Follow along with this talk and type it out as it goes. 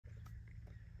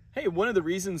Hey, one of the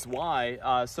reasons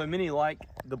why so many like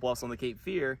the Bluffs on the Cape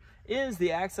Fear is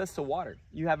the access to water.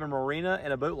 You have a marina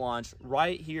and a boat launch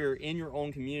right here in your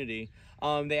own community.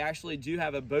 They actually do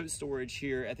have a boat storage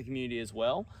here at the community as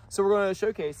well. So we're going to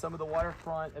showcase some of the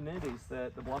waterfront amenities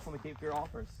that the Bluffs on the Cape Fear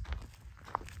offers.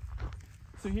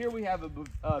 So here we have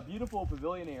a beautiful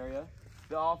pavilion area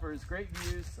that offers great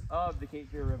views of the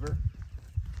Cape Fear River.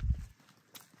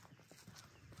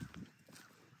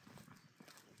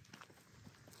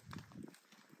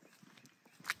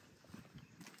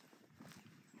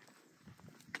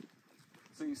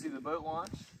 So you see the boat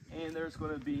launch, and there's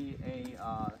going to be a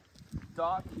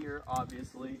dock here,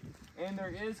 obviously, and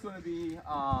there is going to be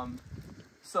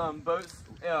some boats,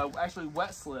 actually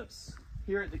wet slips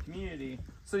here at the community,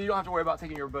 so you don't have to worry about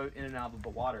taking your boat in and out of the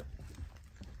water.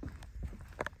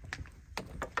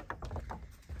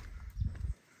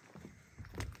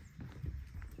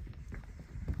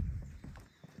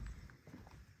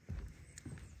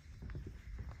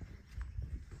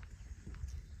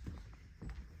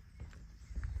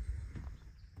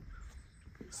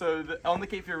 So on the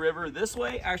Cape Fear River, this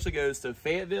way actually goes to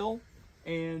Fayetteville,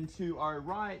 and to our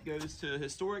right goes to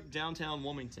historic downtown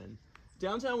Wilmington.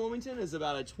 Downtown Wilmington is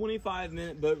about a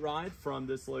 25-minute boat ride from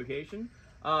this location.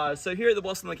 So here at the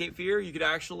Bluffs on the Cape Fear, you could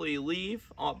actually leave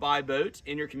by boat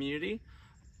in your community,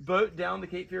 boat down the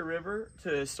Cape Fear River to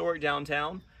historic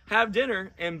downtown, have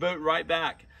dinner, and boat right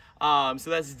back.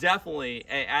 So that's definitely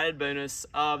an added bonus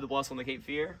of the Bluffs on the Cape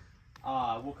Fear.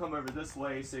 We'll come over this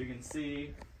way so you can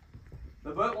see the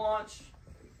boat launch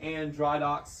and dry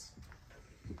docks,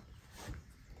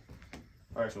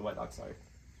 or actually wet docks, sorry.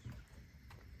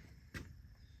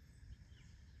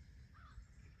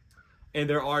 And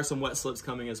there are some wet slips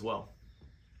coming as well.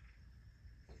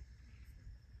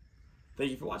 Thank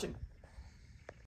you for watching.